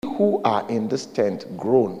who are in this tent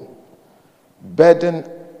groan, burdened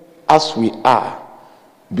as we are,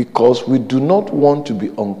 because we do not want to be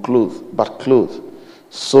unclothed, but clothed,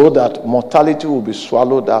 so that mortality will be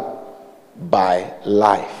swallowed up by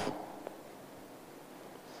life.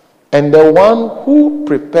 And the one who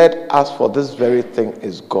prepared us for this very thing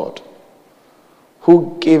is God,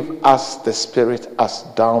 who gave us the Spirit as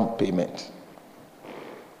down payment.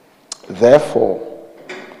 Therefore,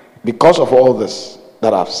 because of all this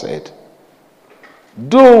that I've said,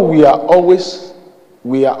 though we are always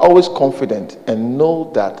confident and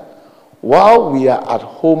know that while we are at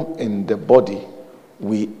home in the body,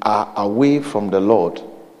 we are away from the Lord.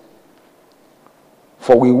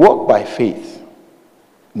 For we walk by faith,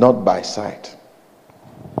 not by sight.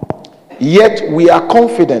 Yet we are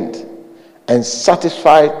confident and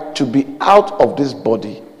satisfied to be out of this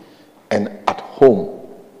body and at home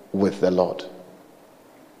with the Lord.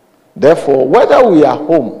 Therefore, whether we are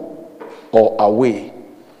home or away,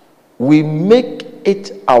 we make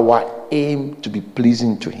it our aim to be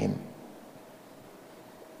pleasing to Him.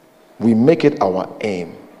 We make it our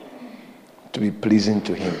aim to be pleasing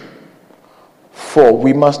to Him. For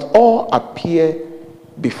we must all appear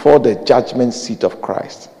before the judgment seat of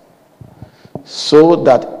Christ, so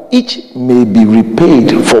that each may be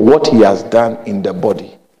repaid for what he has done in the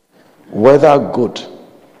body, whether good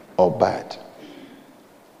or bad.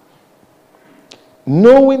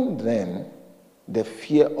 Knowing then the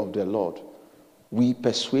fear of the Lord, we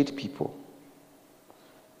persuade people.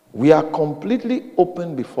 We are completely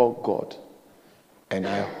open before God, and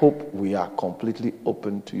I hope we are completely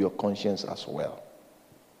open to your conscience as well.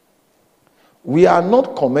 We are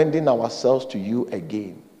not commending ourselves to you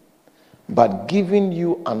again, but giving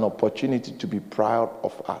you an opportunity to be proud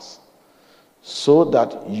of us, so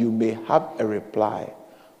that you may have a reply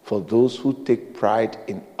for those who take pride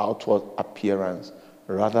in outward appearance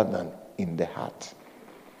rather than in the heart.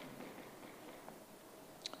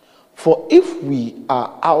 For if we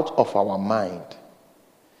are out of our mind,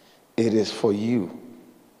 it is for you.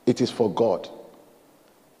 It is for God.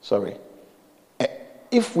 Sorry.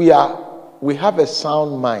 If we have a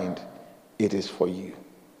sound mind, it is for you.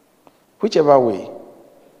 Whichever way,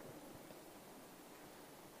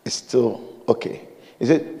 it's still okay. He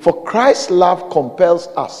said, for Christ's love compels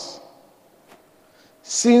us,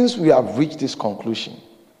 since we have reached this conclusion.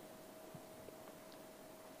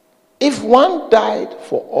 If one died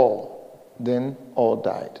for all, then all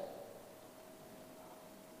died.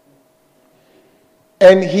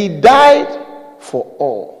 And he died for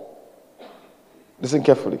all. Listen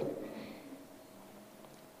carefully.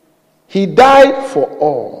 He died for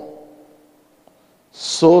all,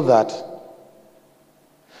 so that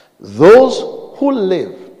those who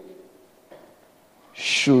live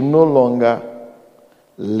should no longer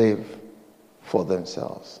live for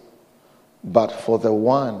themselves, but for the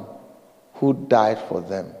one who died for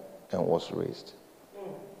them and was raised.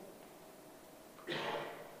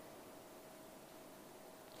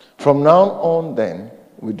 From now on, then,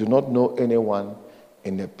 we do not know anyone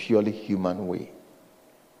in a purely human way.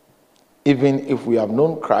 Even if we have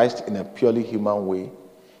known Christ in a purely human way,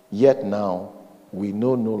 yet now we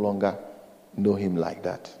no longer know him like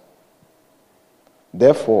that.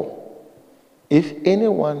 Therefore, if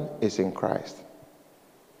anyone is in Christ,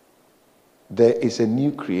 there is a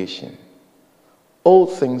new creation. All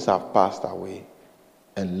things have passed away,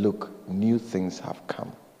 and look, new things have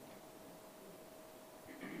come.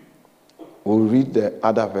 We'll read the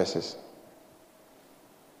other verses.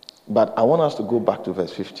 But I want us to go back to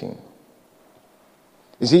verse 15.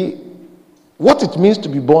 You see, what it means to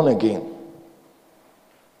be born again.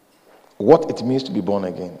 What it means to be born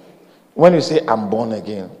again. When you say, I'm born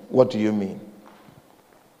again, what do you mean?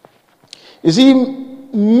 You see,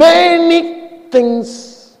 many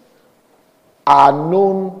things are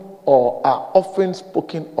known or are often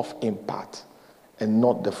spoken of in part and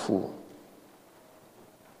not the full.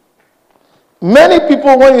 Many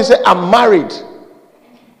people, when you say, I'm married,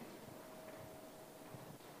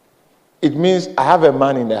 it means I have a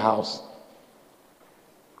man in the house.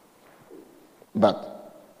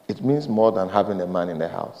 But it means more than having a man in the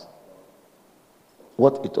house.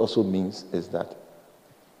 What it also means is that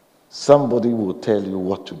somebody will tell you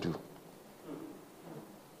what to do.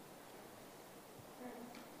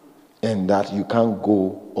 And that you can't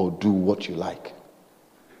go or do what you like.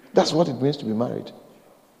 That's what it means to be married.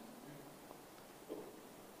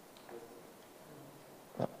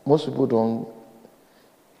 Most people don't.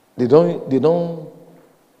 You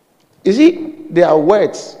see, there are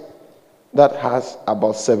words that has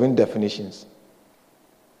about 7 definitions.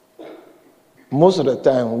 Most of the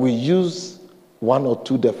time, we use 1 or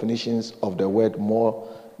 2 definitions of the word more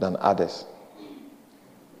than others.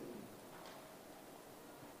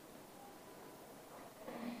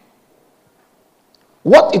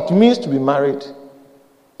 What it means to be married,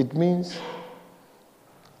 it means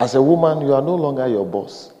as a woman, you are no longer your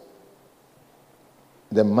boss.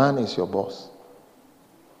 The man is your boss.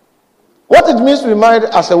 What it means to be married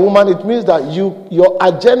as a woman, it means that your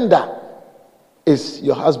agenda is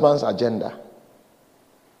your husband's agenda.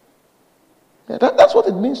 Yeah, that's what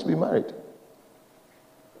it means to be married.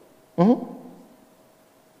 Do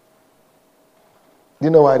you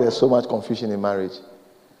know why there's so much confusion in marriage?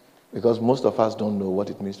 Because most of us don't know what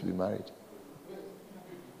it means to be married.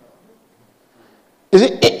 You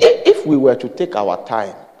see, if we were to take our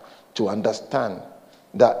time to understand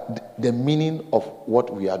that the meaning of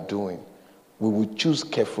what we are doing, we would choose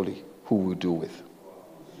carefully who we do with.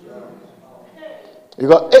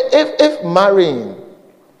 Because if marrying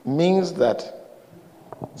means that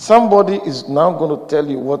somebody is now going to tell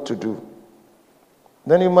you what to do,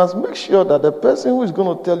 then you must make sure that the person who is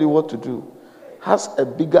going to tell you what to do has a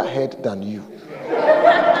bigger head than you.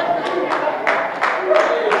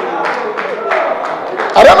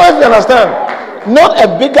 I don't know if you understand. Not a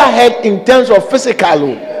bigger head in terms of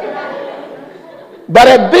physical, but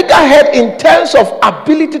a bigger head in terms of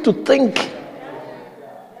ability to think.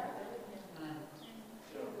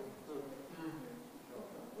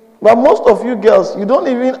 But most of you girls, you don't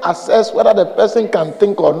even assess whether the person can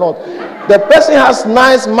think or not. The person has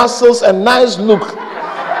nice muscles and nice look,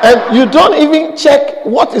 and you don't even check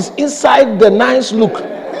what is inside the nice look.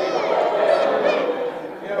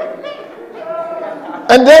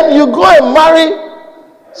 And then you go and marry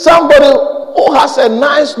somebody who has a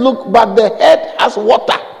nice look, but the head has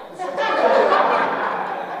water.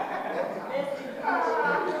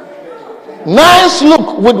 Nice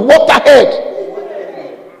look with water head.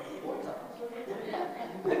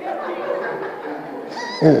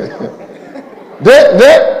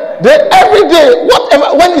 They every day,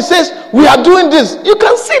 whatever, when he says we are doing this, you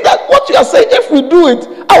can see that what you are saying, if we do it,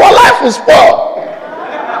 our life is spoiled.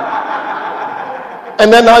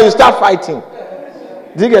 And then now you start fighting.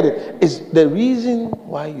 Do you get it? It's the reason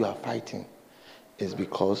why you are fighting is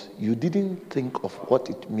because you didn't think of what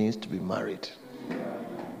it means to be married.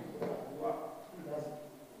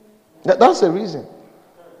 That's the reason.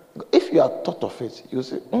 If you are thought of it, you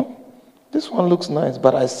say, this one looks nice,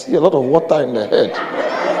 but I see a lot of water in the head.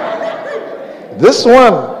 This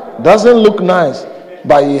one doesn't look nice,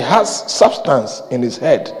 but he has substance in his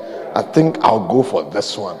head. I think I'll go for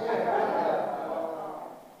this one.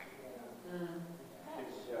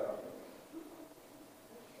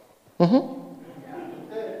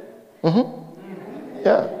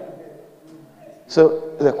 Yeah.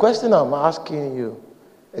 So the question I'm asking you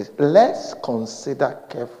is, let's consider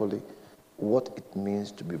carefully what it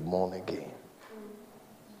means to be born again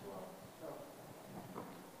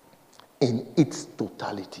in its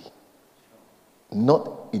totality,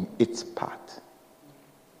 not in its part.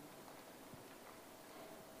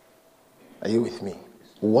 Are you with me?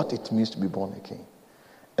 What it means to be born again.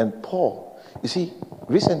 And Paul, you see,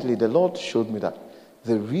 recently the Lord showed me that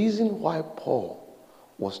the reason why Paul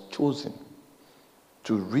was chosen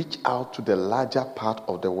to reach out to the larger part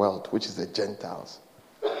of the world, which is the Gentiles,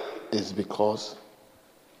 is because,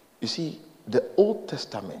 you see, the Old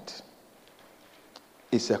Testament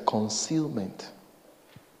is a concealment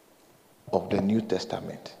of the New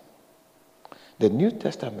Testament. The New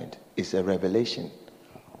Testament is a revelation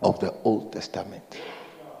of the Old Testament.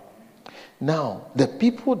 Now, the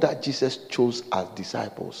people that Jesus chose as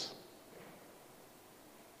disciples,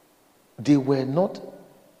 they were not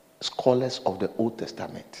scholars of the Old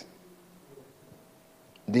Testament.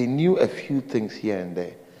 They knew a few things here and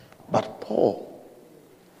there. But Paul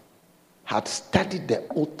had studied the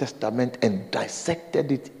Old Testament and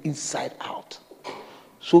dissected it inside out.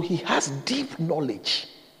 So he has deep knowledge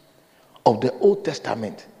of the Old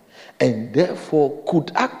Testament and therefore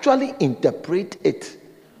could actually interpret it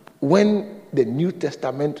when the New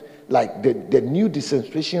Testament, like the new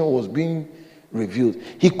dispensation was being revealed.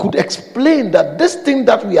 He could explain that this thing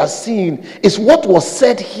that we are seeing is what was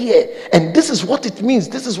said here, and this is what it means.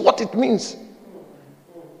 This is what it means.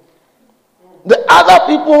 The other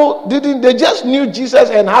people didn't, they just knew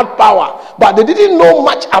Jesus and had power, but they didn't know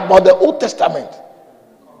much about the Old Testament.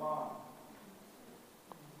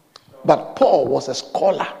 But Paul was a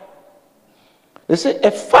scholar. They say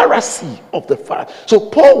a Pharisee of the Pharisees. So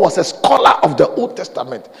Paul was a scholar of the Old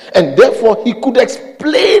Testament, and therefore he could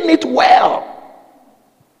explain it well.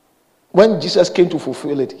 When Jesus came to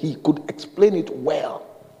fulfill it, he could explain it well.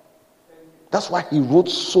 That's why he wrote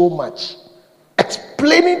so much,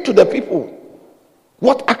 explaining to the people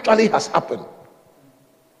what actually has happened.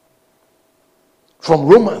 from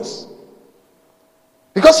Romans.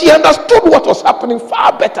 Because he understood what was happening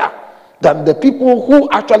far better than the people who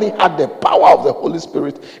actually had the power of the Holy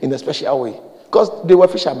Spirit in a special way. Because they were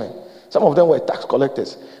fishermen. Some of them were tax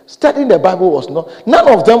collectors. Studying the Bible was not, none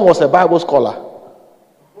of them was a Bible scholar.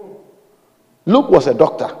 Luke was a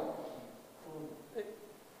doctor.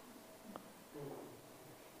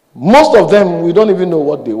 Most of them, we don't even know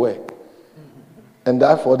what they were. And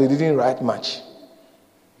therefore, they didn't write much.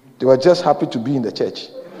 They were just happy to be in the church.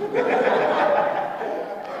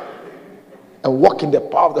 And walk in the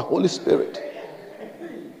power of the Holy Spirit.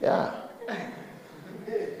 Yeah.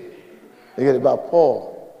 You get about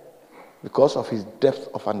Paul, because of his depth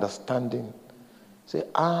of understanding, say,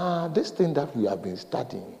 this thing that we have been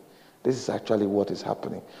studying, this is actually what is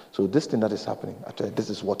happening. So this thing that is happening, actually, this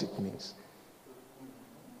is what it means.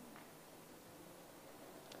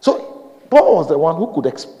 So Paul was the one who could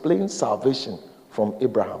explain salvation from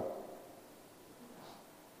Abraham.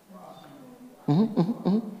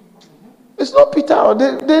 It's not Peter.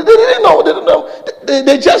 They didn't know. They didn't know.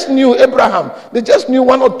 They just knew Abraham. They just knew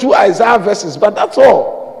one or two Isaiah verses, but that's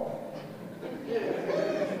all.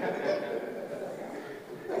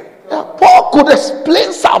 Yeah, Paul could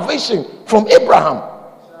explain salvation from Abraham.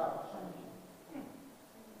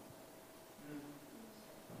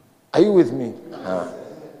 Are you with me?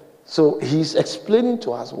 So he's explaining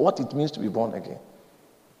to us what it means to be born again.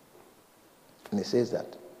 And he says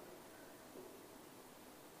that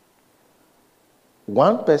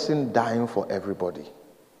one person dying for everybody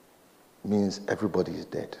means everybody is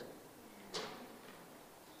dead.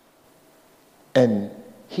 And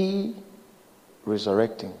he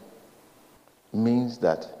resurrecting means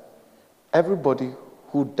that everybody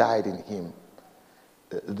who died in him,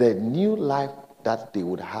 the new life that they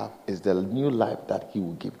would have is the new life that he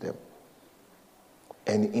will give them.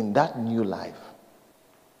 And in that new life,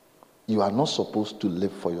 you are not supposed to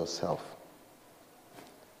live for yourself.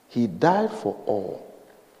 He died for all,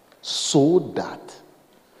 so that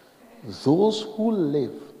those who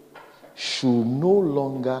live should no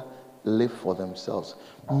longer live for themselves.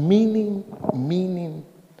 Meaning,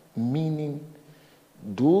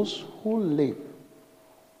 those who live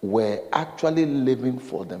were actually living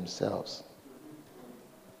for themselves.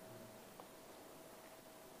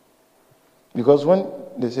 Because when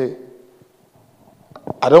they say,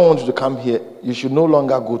 I don't want you to come here, you should no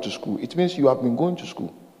longer go to school, it means you have been going to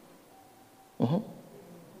school.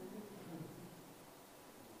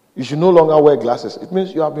 You should no longer wear glasses. It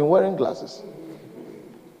means you have been wearing glasses.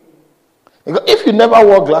 Because if you never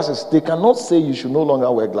wore glasses, they cannot say you should no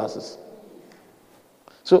longer wear glasses.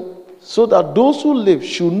 So that those who live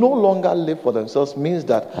should no longer live for themselves means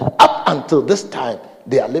that up until this time,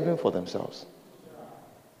 they are living for themselves.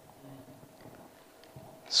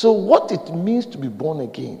 So what it means to be born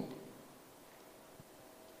again,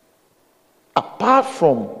 apart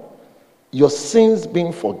from your sins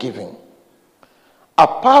being forgiven,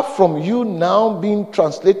 apart from you now being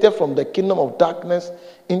translated from the kingdom of darkness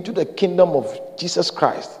into the kingdom of Jesus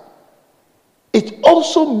Christ, it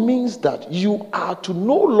also means that you are to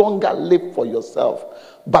no longer live for yourself,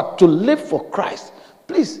 but to live for Christ.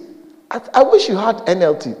 Please, I wish you had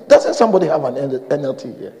NLT. Doesn't somebody have an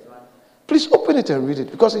NLT here? Please open it and read it,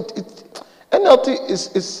 because NLT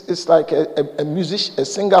is like a musician, a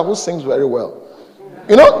singer who sings very well.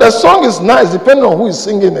 You know, the song is nice depending on who is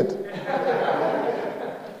singing it.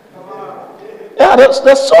 Yeah,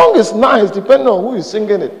 the song is nice depending on who is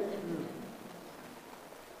singing it.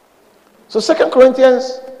 So 2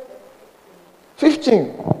 Corinthians 15.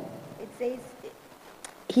 It says,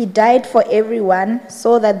 he died for everyone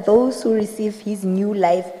so that those who receive his new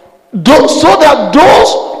life. So that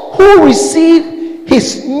those who receive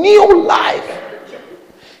his new life.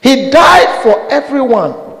 He died for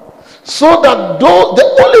everyone. So that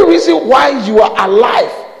the only reason why you are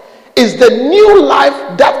alive is the new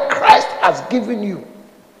life that Christ has given you.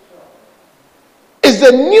 It's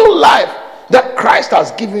the new life that Christ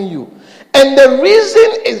has given you. And the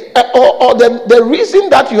reason is, the reason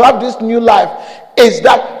that you have this new life is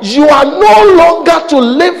that you are no longer to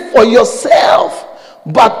live for yourself,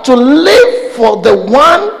 but to live for the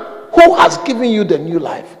one who has given you the new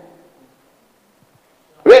life.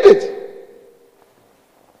 Read it.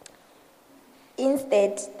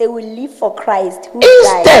 Instead, they will live for Christ who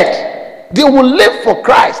Instead, died. they will live for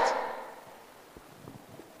Christ.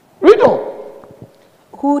 Read on.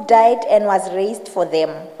 Who died and was raised for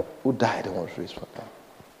them. Who died and was raised for them.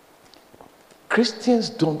 Christians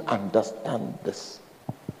don't understand this.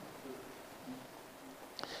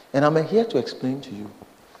 And I'm here to explain to you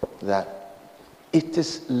that it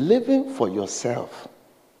is living for yourself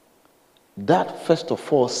that first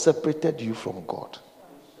of all separated you from God.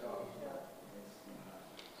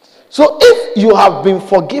 So if you have been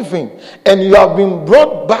forgiven and you have been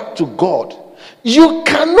brought back to God, you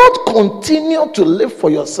cannot continue to live for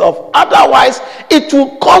yourself. Otherwise, it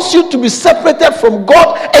will cause you to be separated from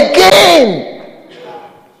God again.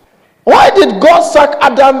 Why did God sack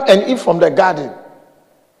Adam and Eve from the garden?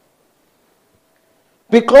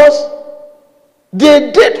 Because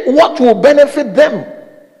they did what will benefit them.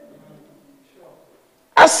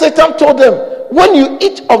 As Satan told them, when you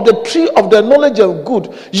eat of the tree of the knowledge of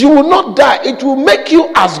good, you will not die. It will make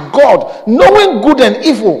you as God, knowing good and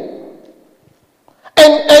evil.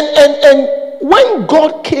 And when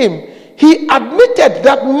God came, he admitted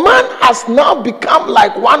that man has now become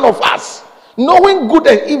like one of us, knowing good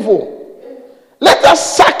and evil. Let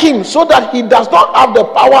us sack him so that he does not have the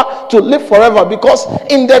power to live forever, because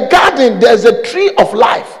in the garden there's a tree of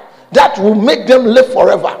life that will make them live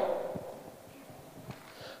forever.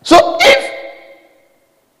 So if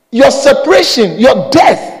your separation, your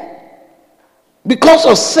death because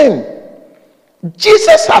of sin,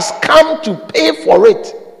 Jesus has come to pay for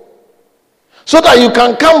it so that you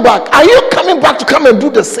can come back. Are you coming back to come and do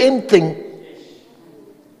the same thing?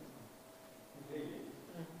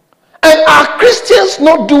 And are Christians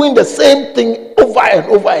not doing the same thing over and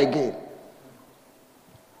over again?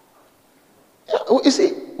 You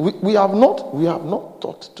see, we have not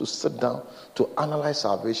taught to sit down to analyze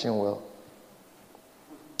salvation well.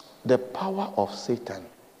 The power of Satan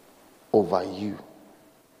over you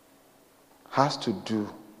has to do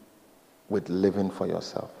with living for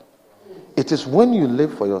yourself. It is when you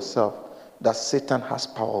live for yourself that Satan has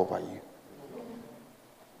power over you.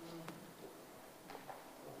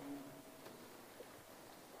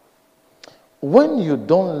 When you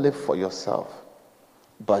don't live for yourself,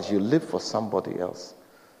 but you live for somebody else,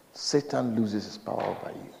 Satan loses his power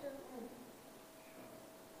over you.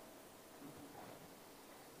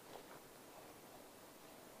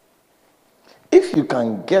 If you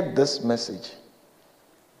can get this message,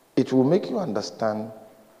 it will make you understand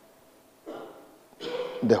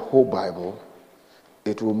the whole Bible.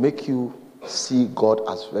 It will make you see God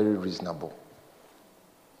as very reasonable.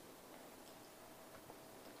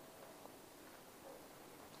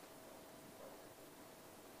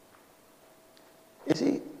 You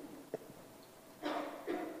see,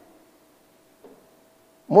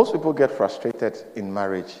 most people get frustrated in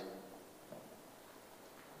marriage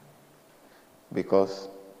because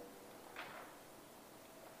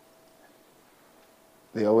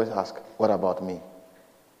they always ask, what about me?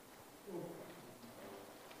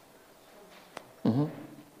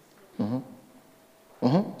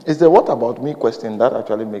 It's the what about me question that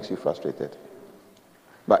actually makes you frustrated.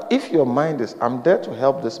 But if your mind is, I'm there to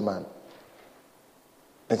help this man,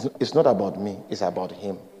 it's not about me, it's about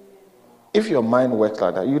him. If your mind works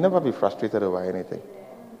like that, you'll never be frustrated over anything.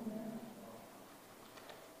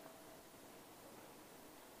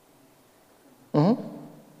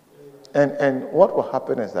 And what will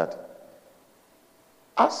happen is that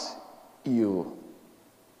as you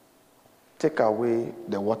take away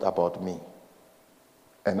the what about me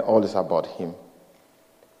and all is about him,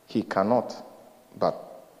 he cannot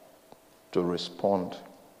but to respond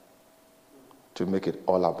to make it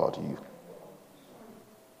all about you.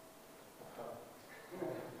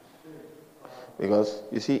 Because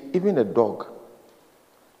you see, even a dog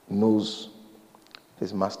knows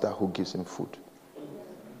his master who gives him food.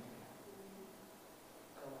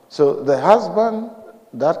 So the husband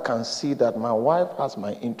that can see that my wife has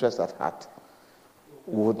my interest at heart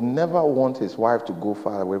would never want his wife to go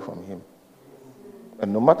far away from him.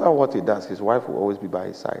 And no matter what he does, his wife will always be by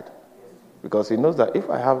his side. Because he knows that if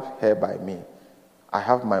I have her by me, I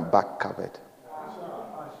have my back covered.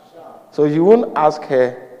 So you won't ask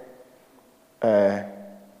her,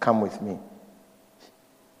 come with me.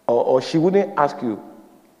 Or she wouldn't ask you.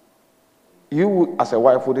 You, as a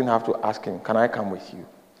wife, wouldn't have to ask him, can I come with you?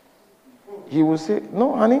 He will say,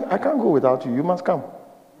 no, honey, I can't go without you. You must come.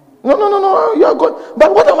 No, you are going.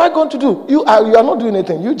 But what am I going to do? You are not doing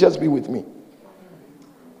anything. You just be with me.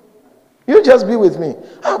 You just be with me.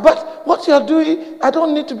 But what you are doing, I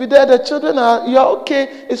don't need to be there. The children you are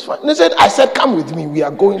okay. It's fine. I said, come with me. We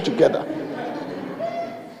are going together.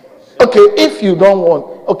 Okay, if you don't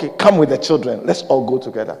want, okay, come with the children. Let's all go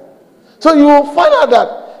together. So you will find out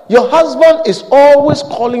that your husband is always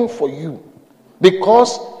calling for you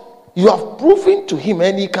because you have proven to him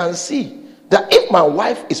and he can see that if my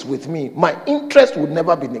wife is with me, my interest would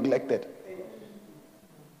never be neglected.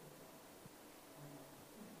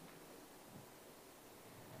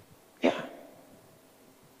 Yeah.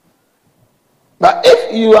 But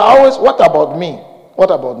if you are always, what about me? What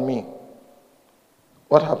about me?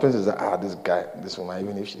 What happens is that, this guy, this woman,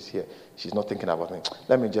 even if she's here, she's not thinking about me.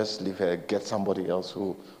 Let me just leave her, get somebody else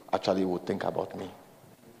who actually will think about me.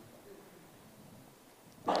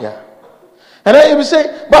 Yeah. And then you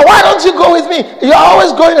say, but why don't you go with me? You're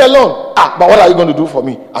always going alone. But what are you going to do for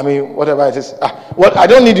me? I mean, whatever it is. What? I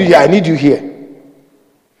don't need you here. I need you here.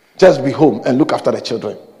 Just be home and look after the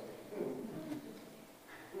children.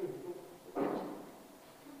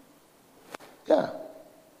 Yeah.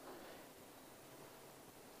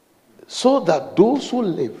 So that those who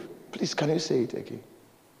live, please, can you say it again?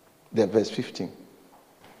 The verse 15.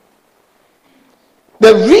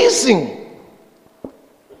 The reason,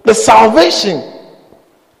 the salvation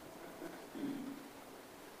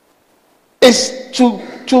is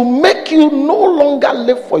to make you no longer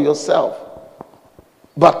live for yourself,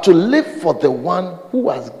 but to live for the one who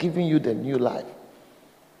has given you the new life.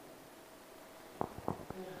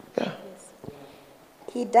 Yeah.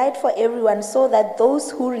 He died for everyone so that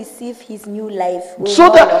those who receive his new life will So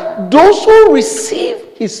that those who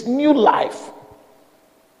receive his new life.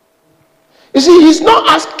 You see, he's not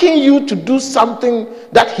asking you to do something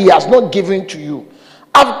that he has not given to you.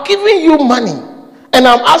 I've given you money and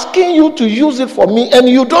I'm asking you to use it for me and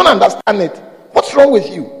you don't understand it. What's wrong with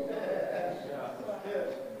you?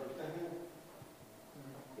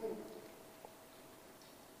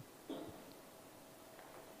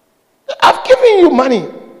 I've given you money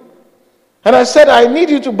and I said I need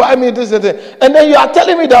you to buy me this and that, and then you are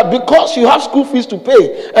telling me that because you have school fees to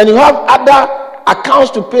pay and you have other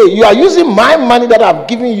accounts to pay, you are using my money that I've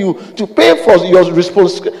given you to pay for your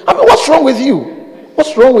responsibility. I mean, what's wrong with you?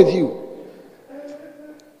 What's wrong with you?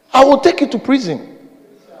 I will take you to prison.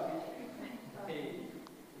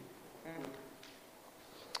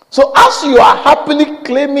 So as you are happily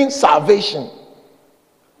claiming salvation,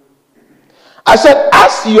 I said,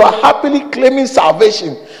 as you are happily claiming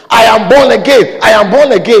salvation, I am born again, I am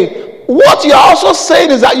born again. What you are also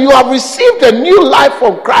saying is that you have received a new life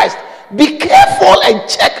from Christ. Be careful and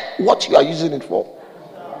check what you are using it for.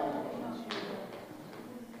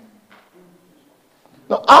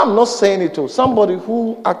 Now, I'm not saying it to somebody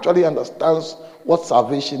who actually understands what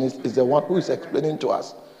salvation is the one who is explaining to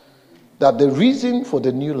us that the reason for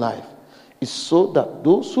the new life is so that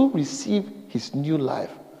those who receive his new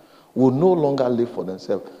life will no longer live for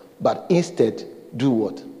themselves, but instead do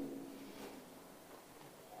what?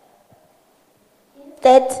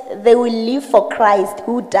 That they will live for Christ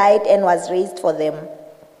who died and was raised for them.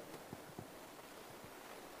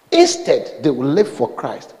 Instead, they will live for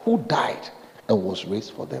Christ who died and was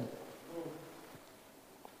raised for them.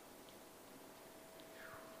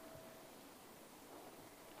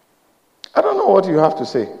 I don't know what you have to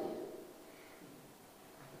say.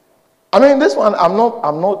 I mean, this one, I'm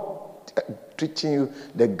not teaching you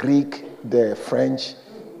the Greek, the French,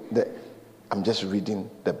 I'm just reading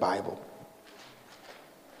the Bible.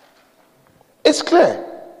 It's clear.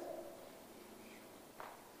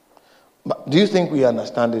 But do you think we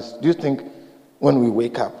understand this? Do you think when we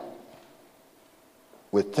wake up,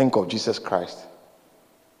 we think of Jesus Christ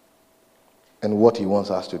and what he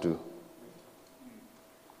wants us to do?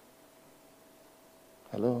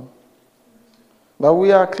 Hello? But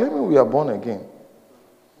we are claiming we are born again.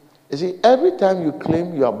 You see, every time you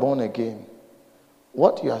claim you are born again,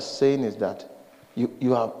 what you are saying is that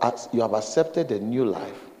you have accepted a new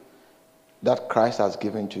life that Christ has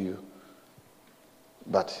given to you,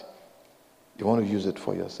 but you want to use it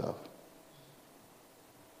for yourself.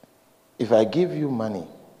 If I give you money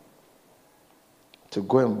to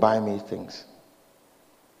go and buy me things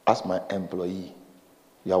as my employee,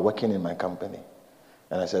 you are working in my company,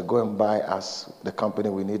 and I said, go and buy us, the company,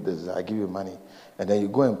 we need this, I give you money, and then you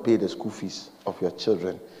go and pay the school fees of your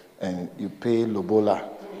children, and you pay Lobola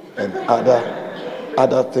and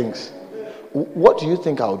other things. What do you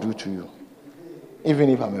think I'll do to you? Even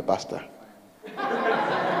if I'm a pastor.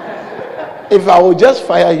 If I will just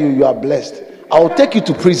fire you, you are blessed. I will take you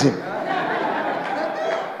to prison.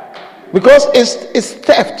 Because it's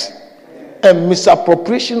theft and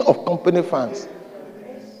misappropriation of company funds.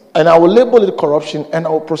 And I will label it corruption and I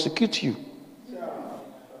will prosecute you.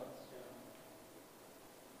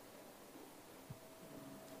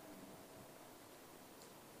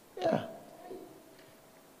 Yeah.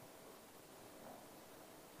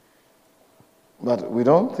 But we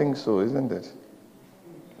don't think so, isn't it?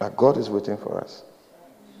 That God is waiting for us.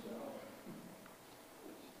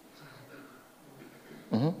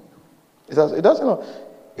 It doesn't know.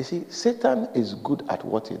 You see, Satan is good at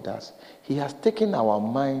what he does. He has taken our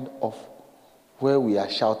mind off where we are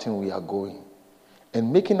shouting we are going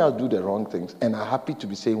and making us do the wrong things and are happy to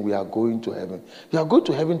be saying we are going to heaven. You are going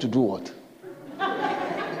to heaven to do what?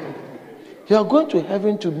 You are going to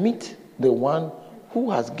heaven to meet the one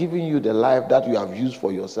who has given you the life that you have used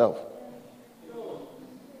for yourself.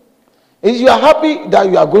 Is you are happy that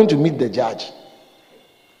you are going to meet the judge.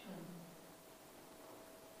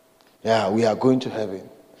 Yeah, we are going to heaven.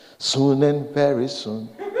 Soon and very soon,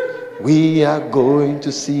 we are going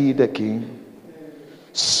to see the King.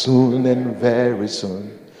 Soon and very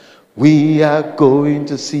soon, we are going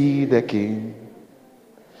to see the King.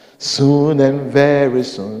 Soon and very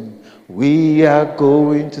soon, we are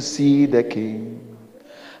going to see the King.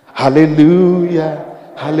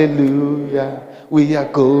 Hallelujah, hallelujah, we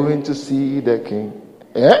are going to see the King.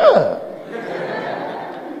 Yeah.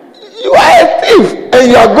 You are a thief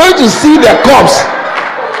and you are going to see the corpse.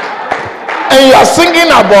 And you are singing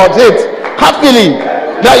about it happily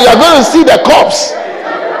that you are going to see the corpse.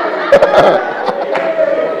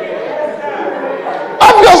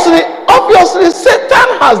 Obviously,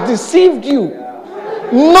 Satan has deceived you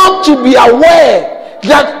not to be aware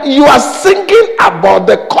that you are singing about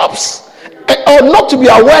the corpse, or not to be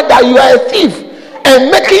aware that you are a thief,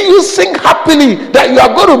 and making you sing happily that you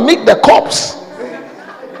are going to meet the corpse.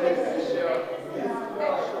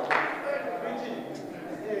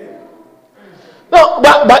 No,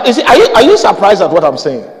 but you see, are you surprised at what I'm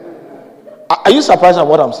saying? Are you surprised at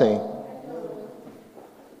what I'm saying?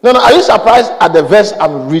 No, are you surprised at the verse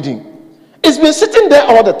I'm reading? It's been sitting there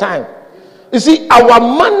all the time. You see, our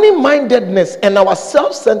money-mindedness and our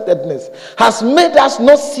self-centeredness has made us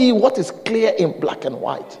not see what is clear in black and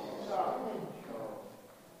white.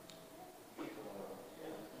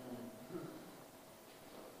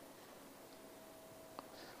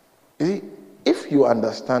 You see, if you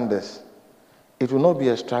understand this, it will not be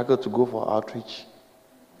a struggle to go for outreach.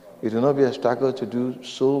 It will not be a struggle to do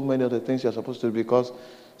so many of the things you're supposed to do, because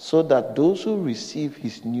so that those who receive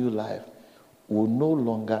his new life will no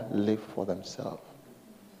longer live for themselves,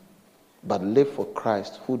 but live for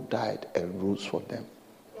Christ who died and rose for them.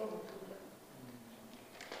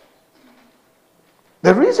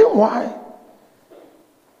 The reason why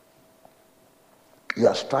you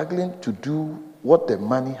are struggling to do what the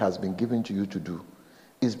money has been given to you to do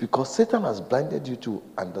is because Satan has blinded you to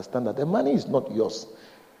understand that the money is not yours.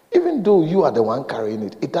 Even though you are the one carrying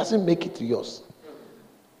it, it doesn't make it yours.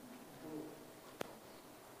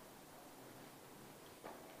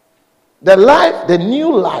 The life, the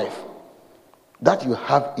new life that you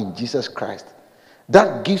have in Jesus Christ,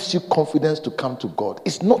 that gives you confidence to come to God,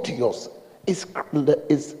 it's not yours. It's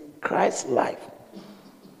Christ's life.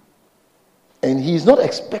 And he is not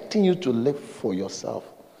expecting you to live for yourself,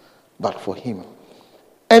 but for him.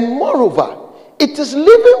 And moreover, it is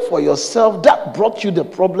living for yourself that brought you the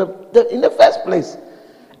problem in the first place.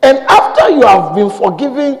 And after you have been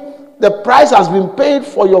forgiven, the price has been paid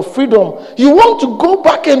for your freedom, you want to go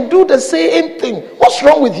back and do the same thing. What's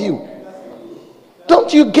wrong with you?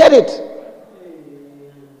 Don't you get it?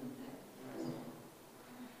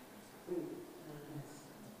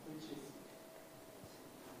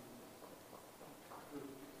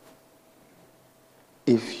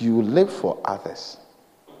 If you live for others,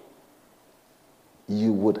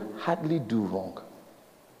 you would hardly do wrong.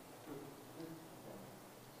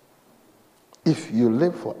 If you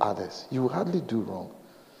live for others, you will hardly do wrong.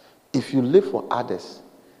 If you live for others,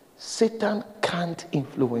 Satan can't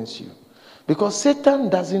influence you, because Satan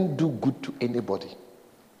doesn't do good to anybody.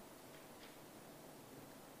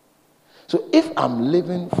 So if I'm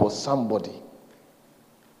living for somebody,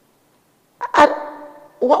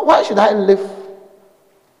 why should I live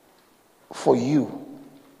for you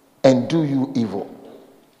and do you evil?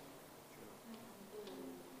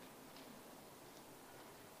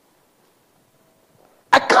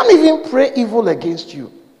 I can't even pray evil against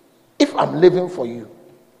you if I'm living for you.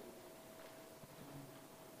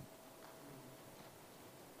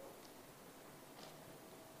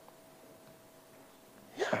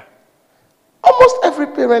 Yeah. Almost every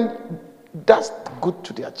parent does good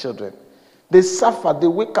to their children. They suffer, they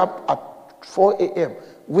wake up at 4 a.m.,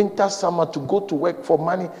 winter, summer, to go to work for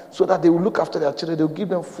money so that they will look after their children. They will give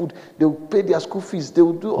them food. They will pay their school fees. They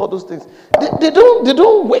will do all those things. They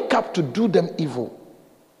don't wake up to do them evil.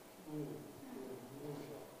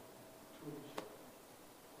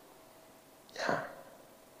 Yeah.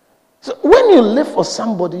 So when you live for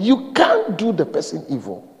somebody, you can't do the person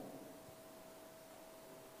evil.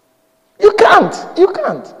 You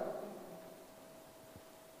can't.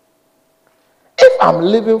 If I'm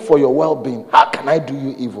living for your well-being, how can I do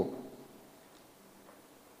you evil?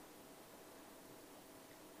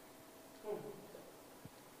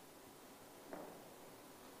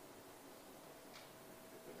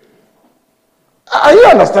 Are you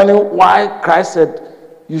understanding why Christ said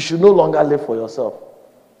you should no longer live for yourself?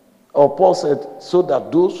 Or Paul said, so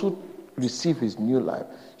that those who receive his new life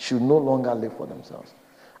should no longer live for themselves.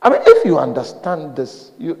 I mean, if you understand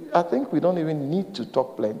this, I think we don't even need to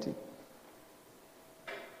talk plenty.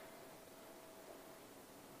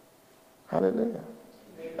 Hallelujah.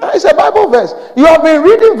 It's a Bible verse. You have been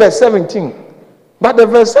reading verse 17, but the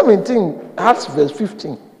verse 17 has verse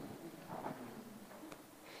 15.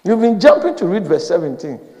 You've been jumping to read verse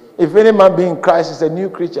 17. If any man be in Christ is a new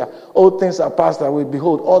creature, all things are passed away.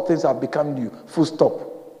 Behold, all things have become new. Full stop.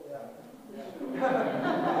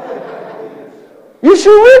 You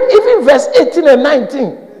should read even verse 18 and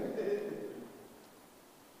 19.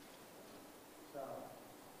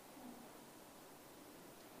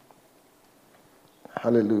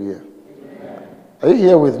 Hallelujah. Amen. Are you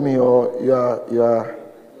here with me, or you are?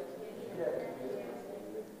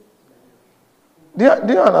 Do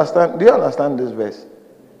you understand? Do you understand this verse?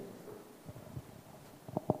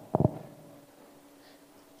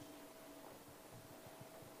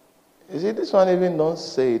 You see, this one even don't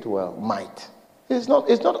say it well. Might. It's not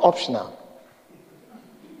optional.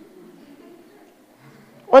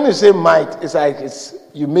 When you say might, it's like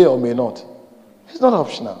you may or may not. It's not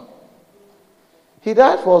optional. He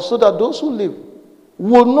died for us so that those who live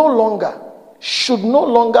should no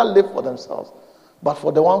longer live for themselves, but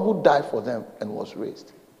for the one who died for them and was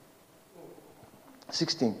raised.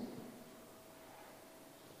 16.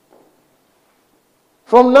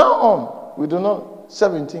 From now on, we do not.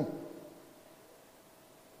 17.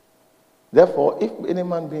 Therefore, if any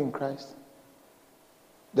man be in Christ,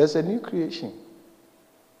 there's a new creation.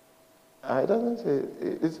 It doesn't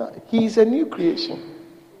say, he is a new creation.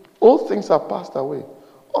 All things have passed away.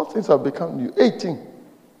 All things have become new. 18.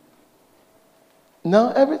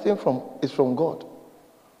 Now everything is from God,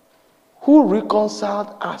 who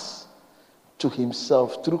reconciled us to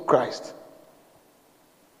himself through Christ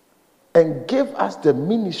and gave us the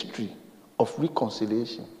ministry of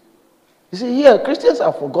reconciliation. You see, here, Christians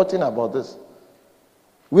have forgotten about this.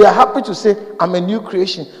 We are happy to say, I'm a new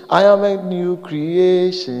creation. I am a new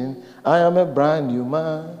creation. I am a brand new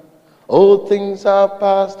man. All things have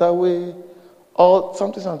passed away. All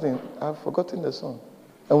something. I've forgotten the song.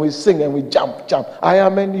 And we sing and we jump. I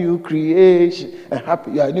am a new creation. And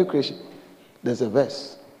happy, you are a new creation. There's a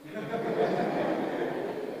verse.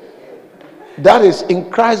 That is, in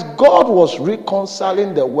Christ, God was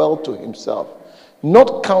reconciling the world to himself,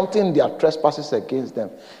 not counting their trespasses against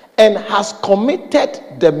them, and has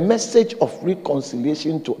committed the message of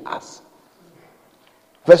reconciliation to us.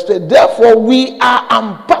 Verse 2, therefore we are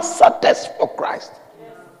ambassadors for Christ,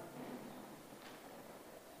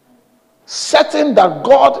 certain that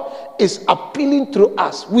God is appealing through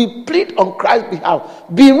us. We plead on Christ's behalf,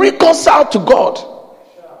 be reconciled to God.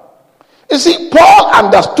 You see, Paul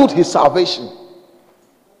understood his salvation.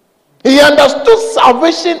 He understood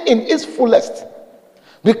salvation in its fullest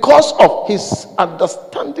because of his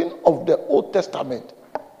understanding of the Old Testament.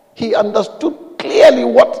 He understood clearly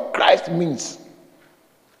what Christ means.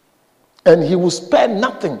 And he will spare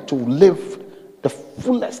nothing to live the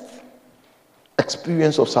fullest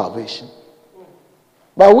experience of salvation.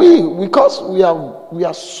 But because we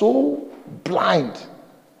are so blind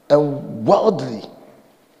and worldly,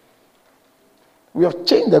 we have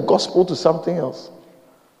changed the gospel to something else.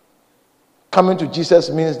 Coming to Jesus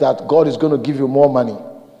means that God is going to give you more money.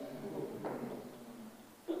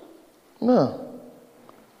 No.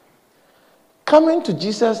 Coming to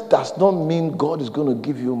Jesus does not mean God is going to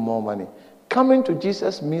give you more money. Coming to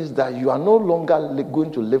Jesus means that you are no longer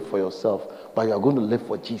going to live for yourself, but you are going to live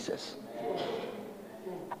for Jesus.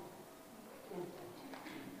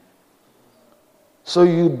 So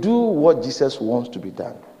you do what Jesus wants to be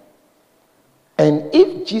done. And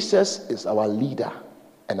if Jesus is our leader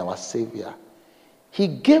and our Savior, he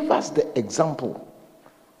gave us the example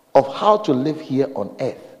of how to live here on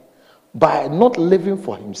earth by not living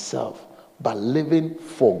for himself, but living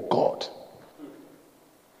for God.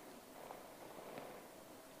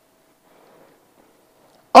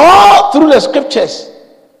 All through the scriptures,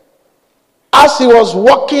 as he was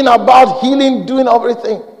walking about, healing, doing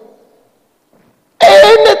everything,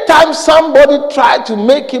 anytime somebody tried to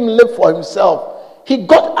make him live for himself, he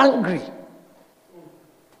got angry.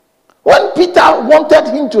 When Peter wanted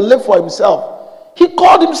him to live for himself, he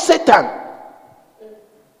called him Satan.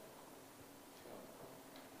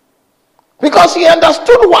 Because he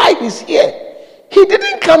understood why he's here. He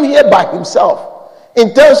didn't come here by himself.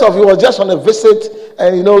 In terms of he was just on a visit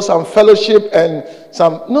and some fellowship and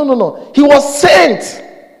some... No. He was sent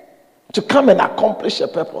to come and accomplish a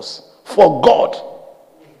purpose for God.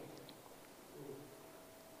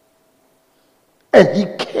 And he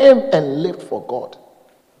came and lived for God.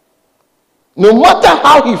 No matter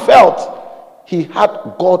how he felt, he had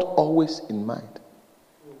God always in mind.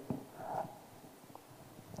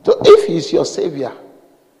 So if he's your Savior,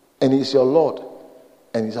 and he's your Lord,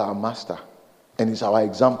 and he's our Master, and he's our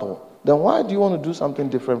example, then why do you want to do something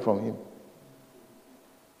different from him?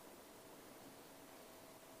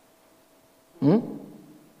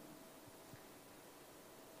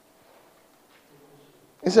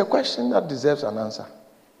 It's a question that deserves an answer.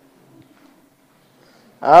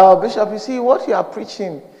 Bishop, you see, what you are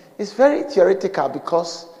preaching is very theoretical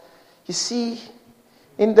because, you see,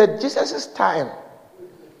 in the Jesus' time,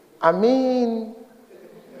 I mean,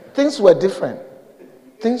 things were different.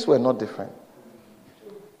 Things were not different.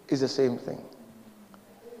 It's the same thing.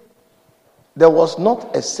 There was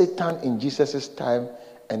not a Satan in Jesus' time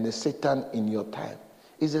and a Satan in your time.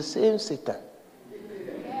 It's the same Satan.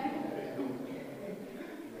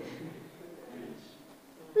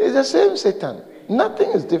 It's the same Satan.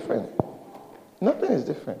 Nothing is different. Nothing is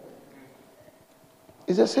different.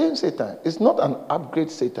 It's the same Satan. It's not an upgrade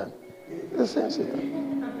Satan. It's the same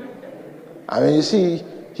Satan. I mean, you see,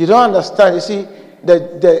 you don't understand. You see,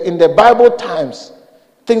 in the Bible times,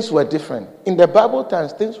 things were different. In the Bible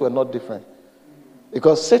times, things were not different.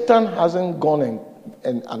 Because Satan hasn't gone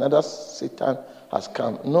and another Satan has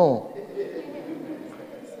come. No.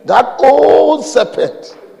 That old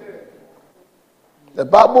serpent, the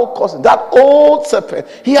Bible calls it, that old serpent,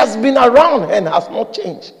 he has been around and has not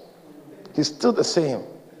changed. He's still the same.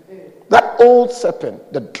 That old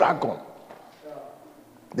serpent, the dragon,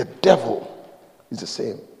 the devil, is the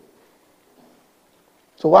same.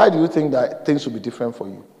 So why do you think that things will be different for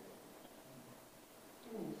you?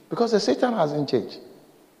 Because the Satan hasn't changed.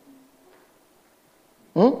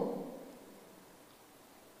 Are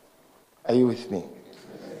you with me?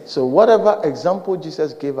 So whatever example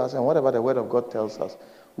Jesus gave us and whatever the Word of God tells us,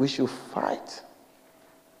 we should fight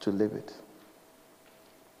to live it.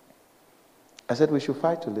 I said we should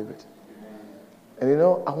fight to live it. And you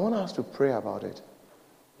know, I want us to pray about it.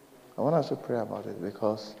 I want us to pray about it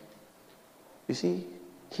because, you see,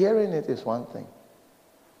 hearing it is one thing.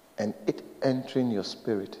 And it entering your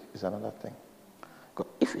spirit is another thing.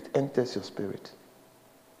 Because if it enters your spirit,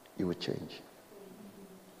 you will change.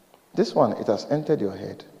 This one, it has entered your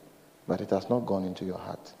head, but it has not gone into your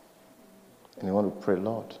heart. And you want to pray,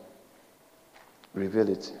 Lord, reveal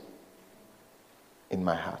it in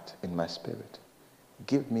my heart, in my spirit.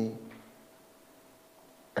 Give me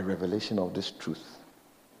a revelation of this truth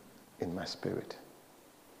in my spirit.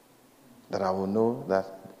 That I will know that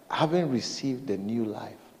having received the new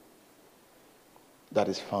life that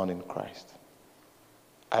is found in Christ,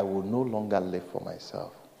 I will no longer live for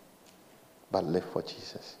myself, but live for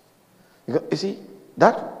Jesus. Because, you see,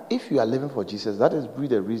 that if you are living for Jesus, that is really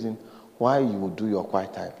the reason why you will do your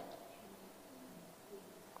quiet time.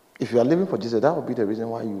 If you are living for Jesus, that will be the reason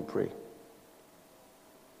why you pray.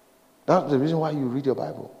 That's the reason why you read your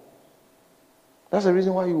Bible. That's the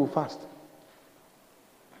reason why you will fast.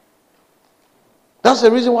 That's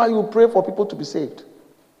the reason why you will pray for people to be saved.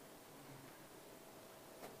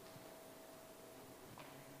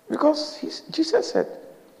 Because Jesus said,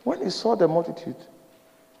 when he saw the multitude,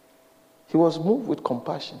 he was moved with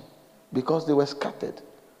compassion because they were scattered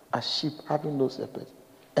as sheep having no shepherd.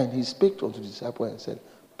 And he spake unto the disciples and said,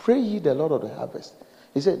 pray ye the Lord of the harvest.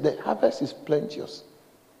 He said, the harvest is plenteous,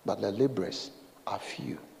 but the laborers are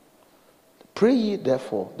few. Pray ye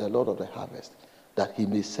therefore the Lord of the harvest, that he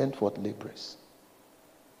may send forth laborers.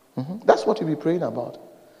 That's what you'll be praying about.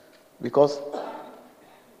 Because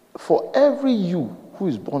for every you who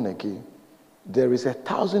is born again, there is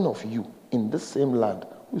 1,000 of you in this same land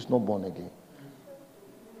who is not born again.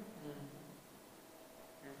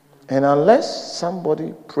 And unless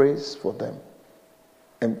somebody prays for them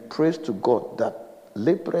and prays to God that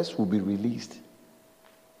laborers will be released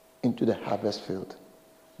into the harvest field,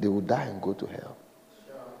 they will die and go to hell.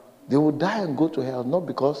 They will die and go to hell not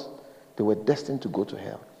because they were destined to go to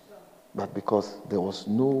hell, but because there was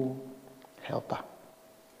no helper.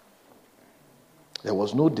 There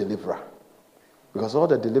was no deliverer. Because all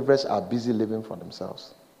the deliverers are busy living for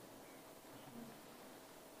themselves.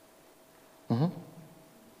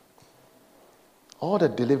 All the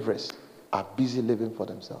deliverers are busy living for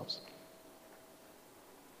themselves.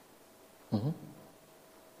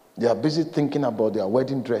 They are busy thinking about their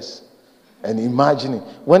wedding dress and imagining.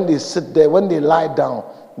 When they sit there, when they lie down,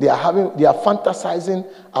 they are fantasizing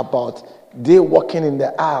about they walking in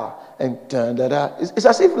the aisle and it's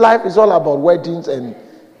as if life is all about weddings and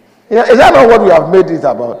is that not what we have made it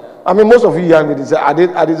about? I mean, most of you young ladies, is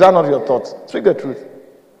that not your thoughts? Speak the truth.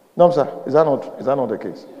 No, sir, is that not the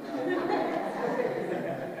case?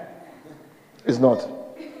 It's not.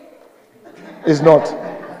 It's not.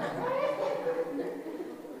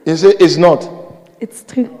 You say it's not. It's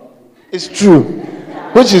true. It's true.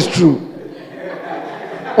 Which is true?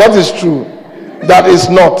 What is true? That is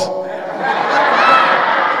not.